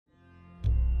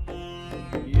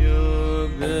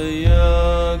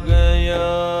Yoga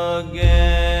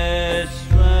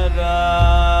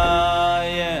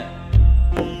Yogeshwaraya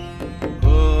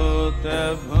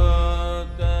Bhuta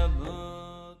Bhuta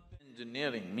Bhuta.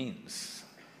 Engineering means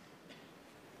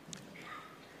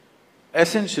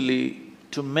essentially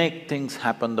to make things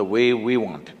happen the way we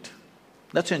want it.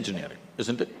 That's engineering,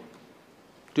 isn't it?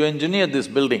 To engineer this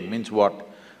building means what?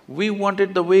 We want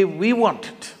it the way we want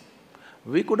it.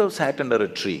 We could have sat under a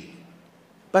tree,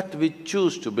 but we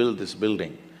choose to build this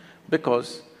building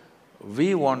because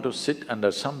we want to sit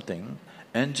under something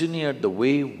engineered the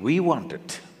way we want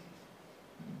it,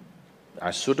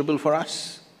 as suitable for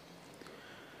us.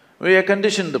 We air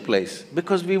conditioned the place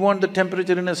because we want the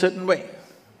temperature in a certain way.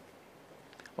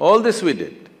 All this we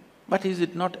did, but is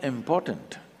it not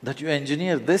important that you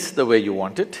engineer this the way you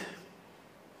want it?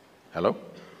 Hello?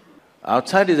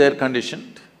 Outside is air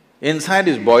conditioned, inside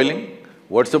is boiling,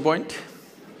 what's the point?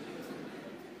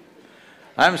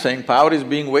 I'm saying power is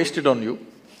being wasted on you.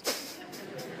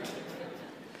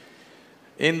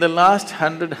 In the last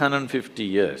 150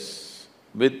 years,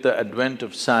 with the advent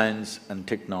of science and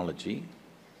technology,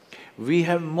 we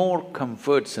have more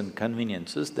comforts and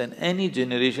conveniences than any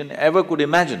generation ever could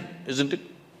imagine, isn't it?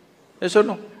 Yes or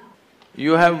no?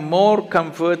 You have more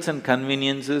comforts and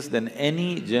conveniences than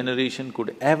any generation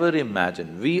could ever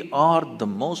imagine. We are the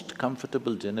most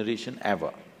comfortable generation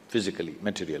ever, physically,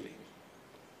 materially.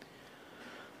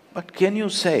 But can you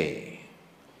say,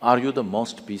 are you the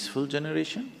most peaceful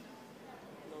generation?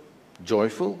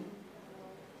 Joyful?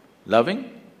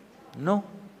 Loving? No.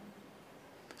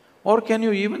 Or can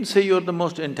you even say you're the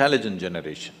most intelligent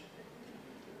generation?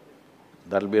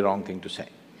 That'll be a wrong thing to say.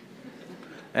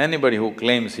 Anybody who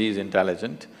claims he is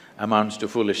intelligent amounts to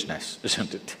foolishness,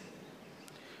 isn't it?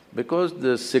 Because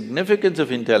the significance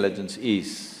of intelligence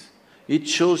is, it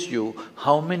shows you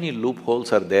how many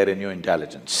loopholes are there in your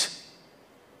intelligence.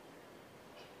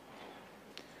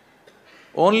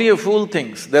 Only a fool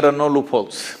thinks there are no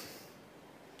loopholes.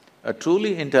 A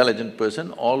truly intelligent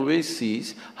person always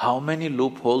sees how many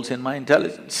loopholes in my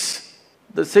intelligence.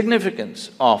 The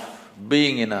significance of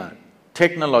being in a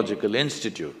technological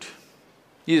institute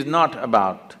is not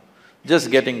about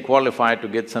just getting qualified to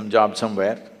get some job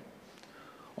somewhere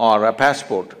or a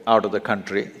passport out of the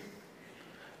country.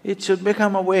 It should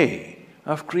become a way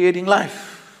of creating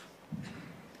life,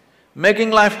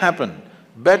 making life happen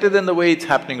better than the way it's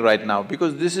happening right now,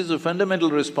 because this is a fundamental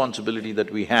responsibility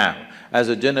that we have as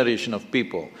a generation of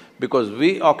people, because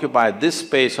we occupy this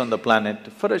space on the planet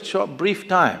for a short, brief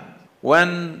time.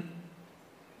 When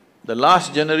the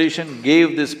last generation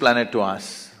gave this planet to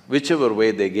us, whichever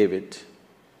way they gave it,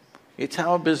 it's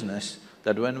our business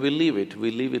that when we leave it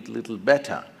little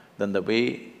better than the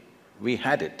way we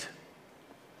had it.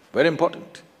 Very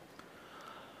important.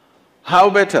 How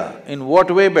better? In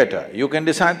what way better? You can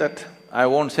decide that. I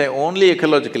won't say only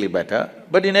ecologically better,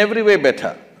 but in every way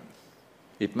better.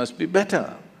 It must be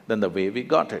better than the way we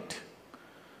got it.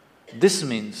 This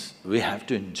means we have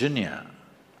to engineer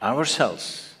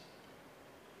ourselves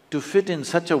to fit in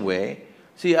such a way.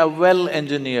 See, a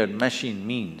well-engineered machine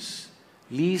means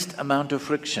least amount of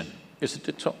friction, isn't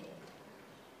it so?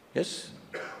 Yes?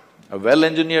 A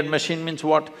well-engineered machine means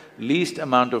what? Least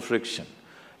amount of friction.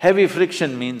 Heavy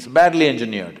friction means badly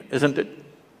engineered, isn't it?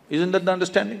 Isn't that the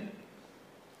understanding?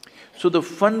 So the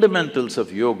fundamentals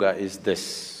of yoga is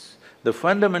this. The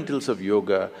fundamentals of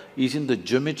yoga is in the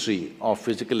geometry of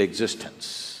physical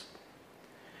existence.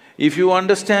 If you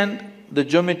understand the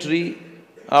geometry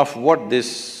of what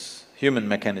this human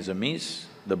mechanism is,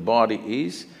 the body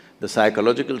is, the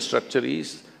psychological structure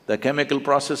is, the chemical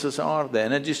processes are, the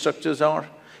energy structures are,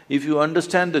 if you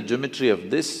understand the geometry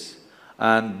of this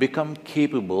and become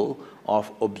capable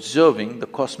of observing the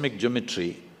cosmic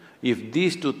geometry, if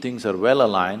these two things are well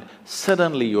aligned,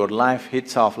 suddenly your life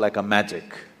hits off like a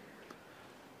magic.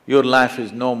 Your life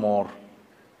is no more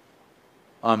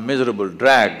a miserable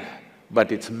drag,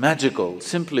 but it's magical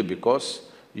simply because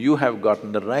you have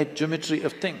gotten the right geometry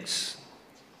of things.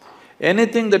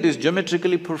 Anything that is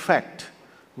geometrically perfect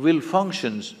will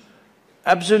function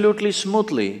absolutely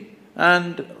smoothly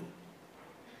and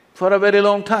for a very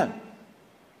long time.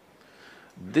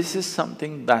 This is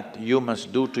something that you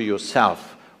must do to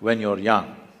yourself when you're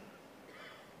young.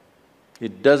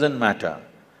 It doesn't matter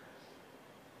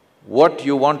what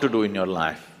you want to do in your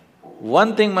life.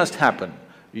 One thing must happen,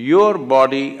 your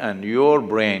body and your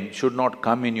brain should not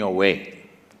come in your way.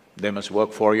 They must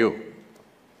work for you.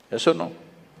 Yes or no?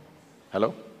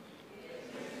 Hello?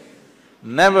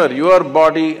 Never your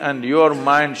body and your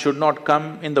mind should not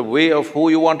come in the way of who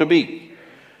you want to be.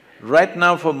 Right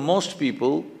now for most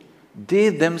people, they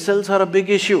themselves are a big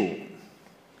issue.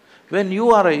 When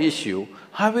you are an issue,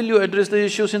 how will you address the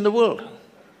issues in the world?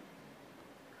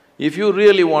 If you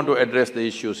really want to address the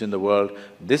issues in the world,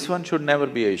 this one should never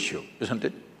be an issue, isn't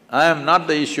it? I am not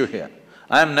the issue here.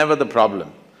 I am never the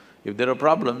problem. If there are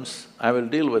problems, I will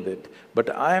deal with it, but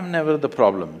I am never the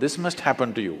problem. This must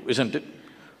happen to you, isn't it?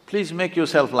 Please make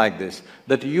yourself like this,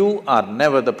 that you are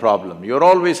never the problem. You're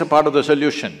always a part of the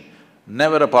solution,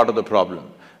 never a part of the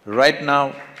problem. Right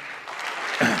now,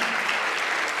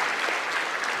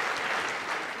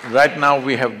 right now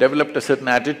we have developed a certain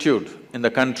attitude in the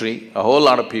country, a whole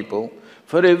lot of people,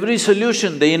 for every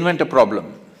solution they invent a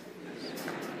problem.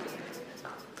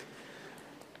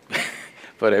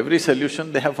 For every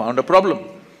solution they have found a problem.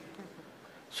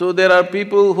 So there are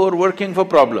people who are working for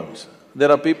problems,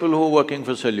 there are people who are working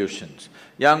for solutions.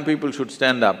 Young people should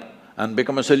stand up and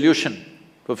become a solution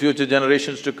for future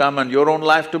generations to come and your own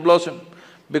life to blossom.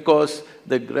 Because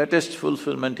the greatest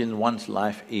fulfillment in one's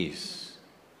life is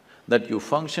that you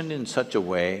function in such a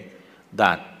way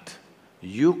that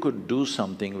you could do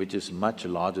something which is much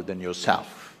larger than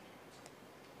yourself.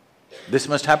 This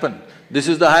must happen. This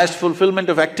is the highest fulfillment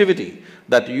of activity,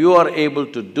 that you are able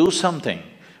to do something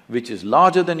which is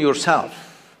larger than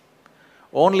yourself.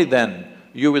 Only then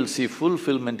you will see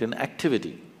fulfillment in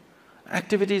activity.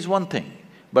 Activity is one thing,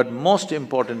 but most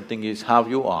important thing is how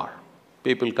you are.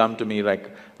 People come to me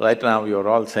like, right now you're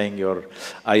all saying your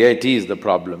IIT is the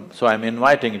problem, so I'm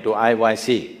inviting you to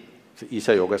IYC,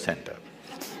 Isha Yoga Center.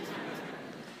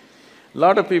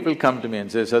 Lot of people come to me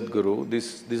and say, Sadhguru,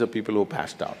 these are people who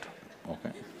passed out,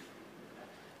 okay?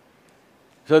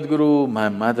 Sadhguru, my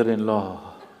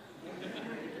mother-in-law,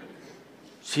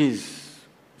 she's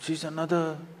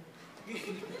another,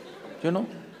 you know,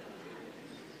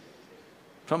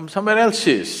 from somewhere else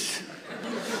she is.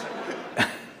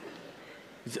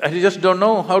 I just don't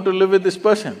know how to live with this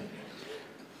person.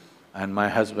 And my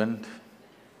husband,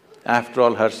 after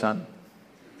all, her son.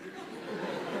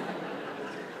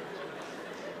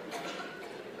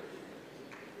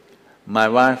 My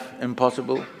wife,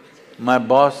 impossible. My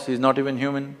boss, he's not even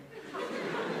human.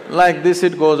 Like this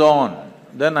it goes on.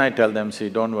 Then I tell them, see,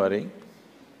 don't worry.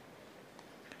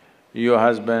 Your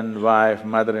husband, wife,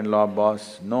 mother-in-law,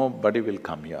 boss, nobody will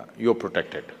come here, you're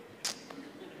protected.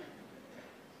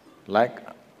 Like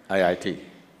IIT.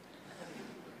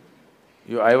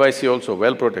 Your IYC also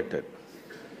well protected.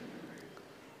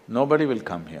 Nobody will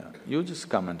come here, you just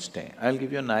come and stay. I'll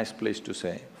give you a nice place to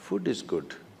stay, food is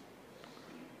good.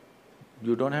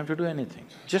 You don't have to do anything,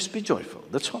 just be joyful,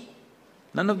 that's all.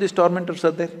 None of these tormentors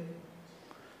are there.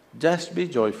 Just be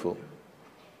joyful.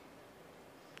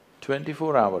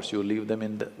 24 hours you leave them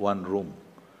in the one room,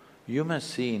 you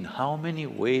must see in how many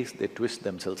ways they twist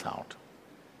themselves out.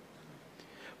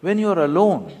 When you're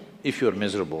alone, if you're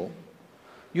miserable,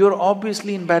 you're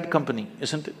obviously in bad company,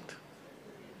 isn't it?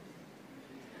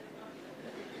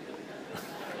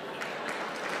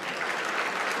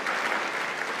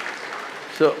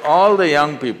 So all the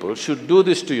young people should do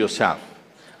this to yourself.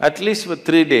 At least for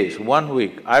 3 days, 1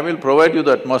 week, I will provide you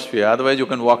the atmosphere, otherwise you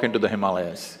can walk into the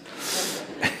Himalayas.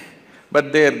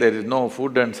 But there is no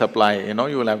food and supply, you know,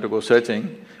 you will have to go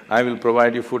searching. I will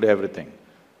provide you food, everything.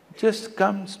 Just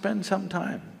come, spend some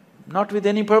time, not with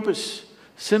any purpose,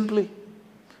 simply.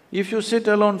 If you sit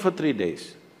alone for 3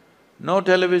 days, no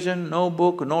television, no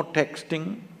book, no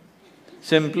texting,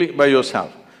 simply by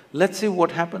yourself, let's see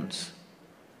what happens.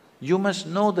 You must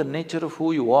know the nature of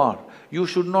who you are. You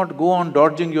should not go on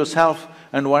dodging yourself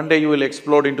and one day you will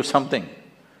explode into something.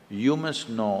 You must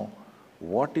know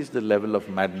what is the level of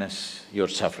madness you're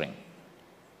suffering.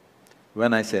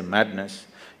 When I say madness,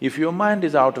 if your mind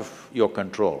is out of your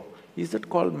control, is that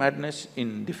called madness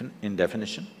in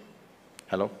definition?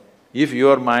 Hello? If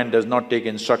your mind does not take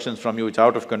instructions from you, it's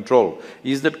out of control,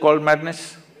 is that called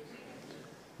madness?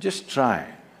 Just try.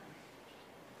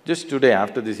 Just today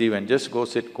after this event, just go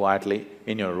sit quietly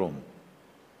in your room.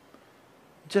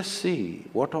 Just see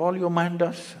what all your mind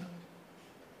does.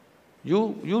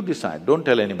 You decide, don't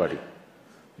tell anybody.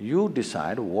 You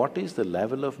decide what is the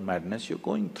level of madness you're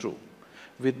going through.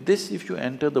 With this, if you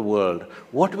enter the world,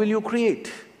 what will you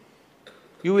create?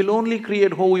 You will only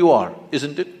create who you are,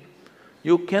 isn't it?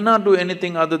 You cannot do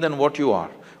anything other than what you are.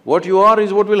 What you are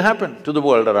is what will happen to the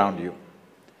world around you.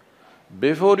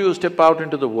 Before you step out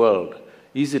into the world,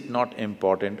 is it not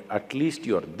important, at least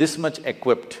you're this much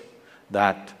equipped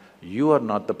that you are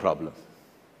not the problem.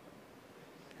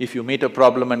 If you meet a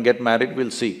problem and get married, we'll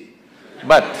see.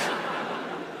 But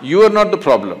you are not the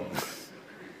problem.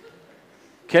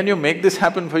 Can you make this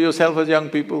happen for yourself as young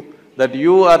people, that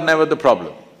you are never the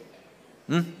problem?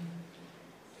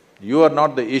 You are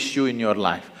not the issue in your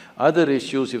life. Other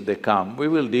issues, if they come, we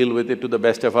will deal with it to the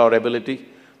best of our ability.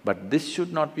 But this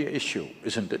should not be an issue,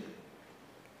 isn't it?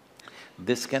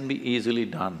 This can be easily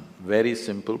done, very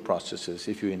simple processes.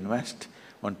 If you invest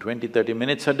on 20–30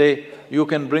 minutes a day, you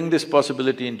can bring this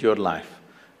possibility into your life.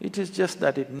 It is just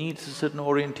that it needs a certain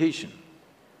orientation,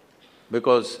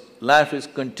 because life is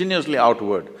continuously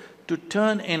outward. To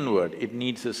turn inward, it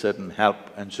needs a certain help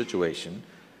and situation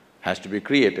has to be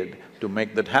created to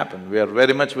make that happen. We are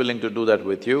very much willing to do that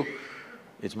with you.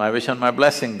 It's my wish and my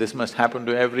blessing, this must happen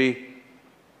to every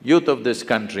youth of this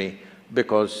country,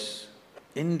 because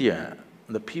India,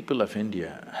 the people of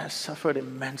India has suffered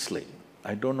immensely.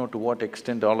 I don't know to what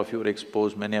extent all of you are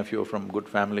exposed, many of you are from good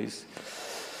families.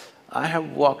 I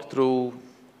have walked through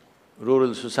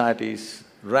rural societies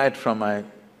right from my,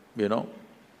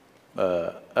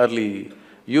 early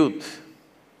youth.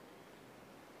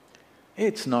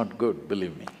 It's not good,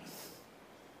 believe me.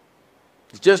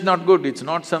 It's just not good, it's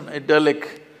not some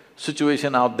idyllic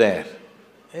situation out there.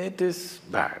 It is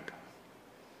bad.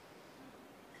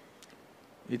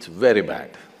 It's very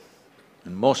bad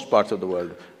in most parts of the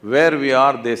world. Where we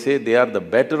are, they say they are the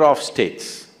better off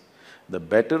states. The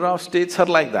better off states are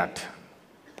like that.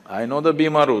 I know the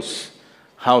Bimarus,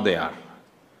 how they are.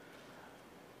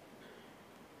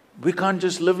 We can't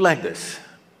just live like this.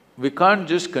 We can't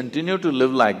just continue to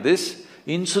live like this,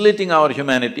 insulating our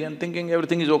humanity and thinking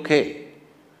everything is okay.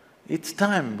 It's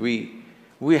time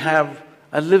we have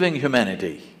a living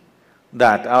humanity,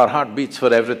 that our heart beats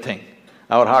for everything,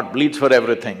 our heart bleeds for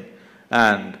everything,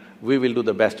 and we will do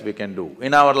the best we can do.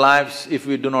 In our lives, if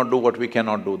we do not do what we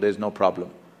cannot do, there's no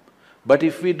problem. But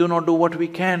if we do not do what we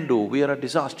can do, we are a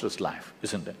disastrous life,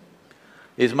 isn't it?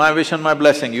 It's my wish and my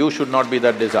blessing, you should not be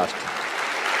that disaster.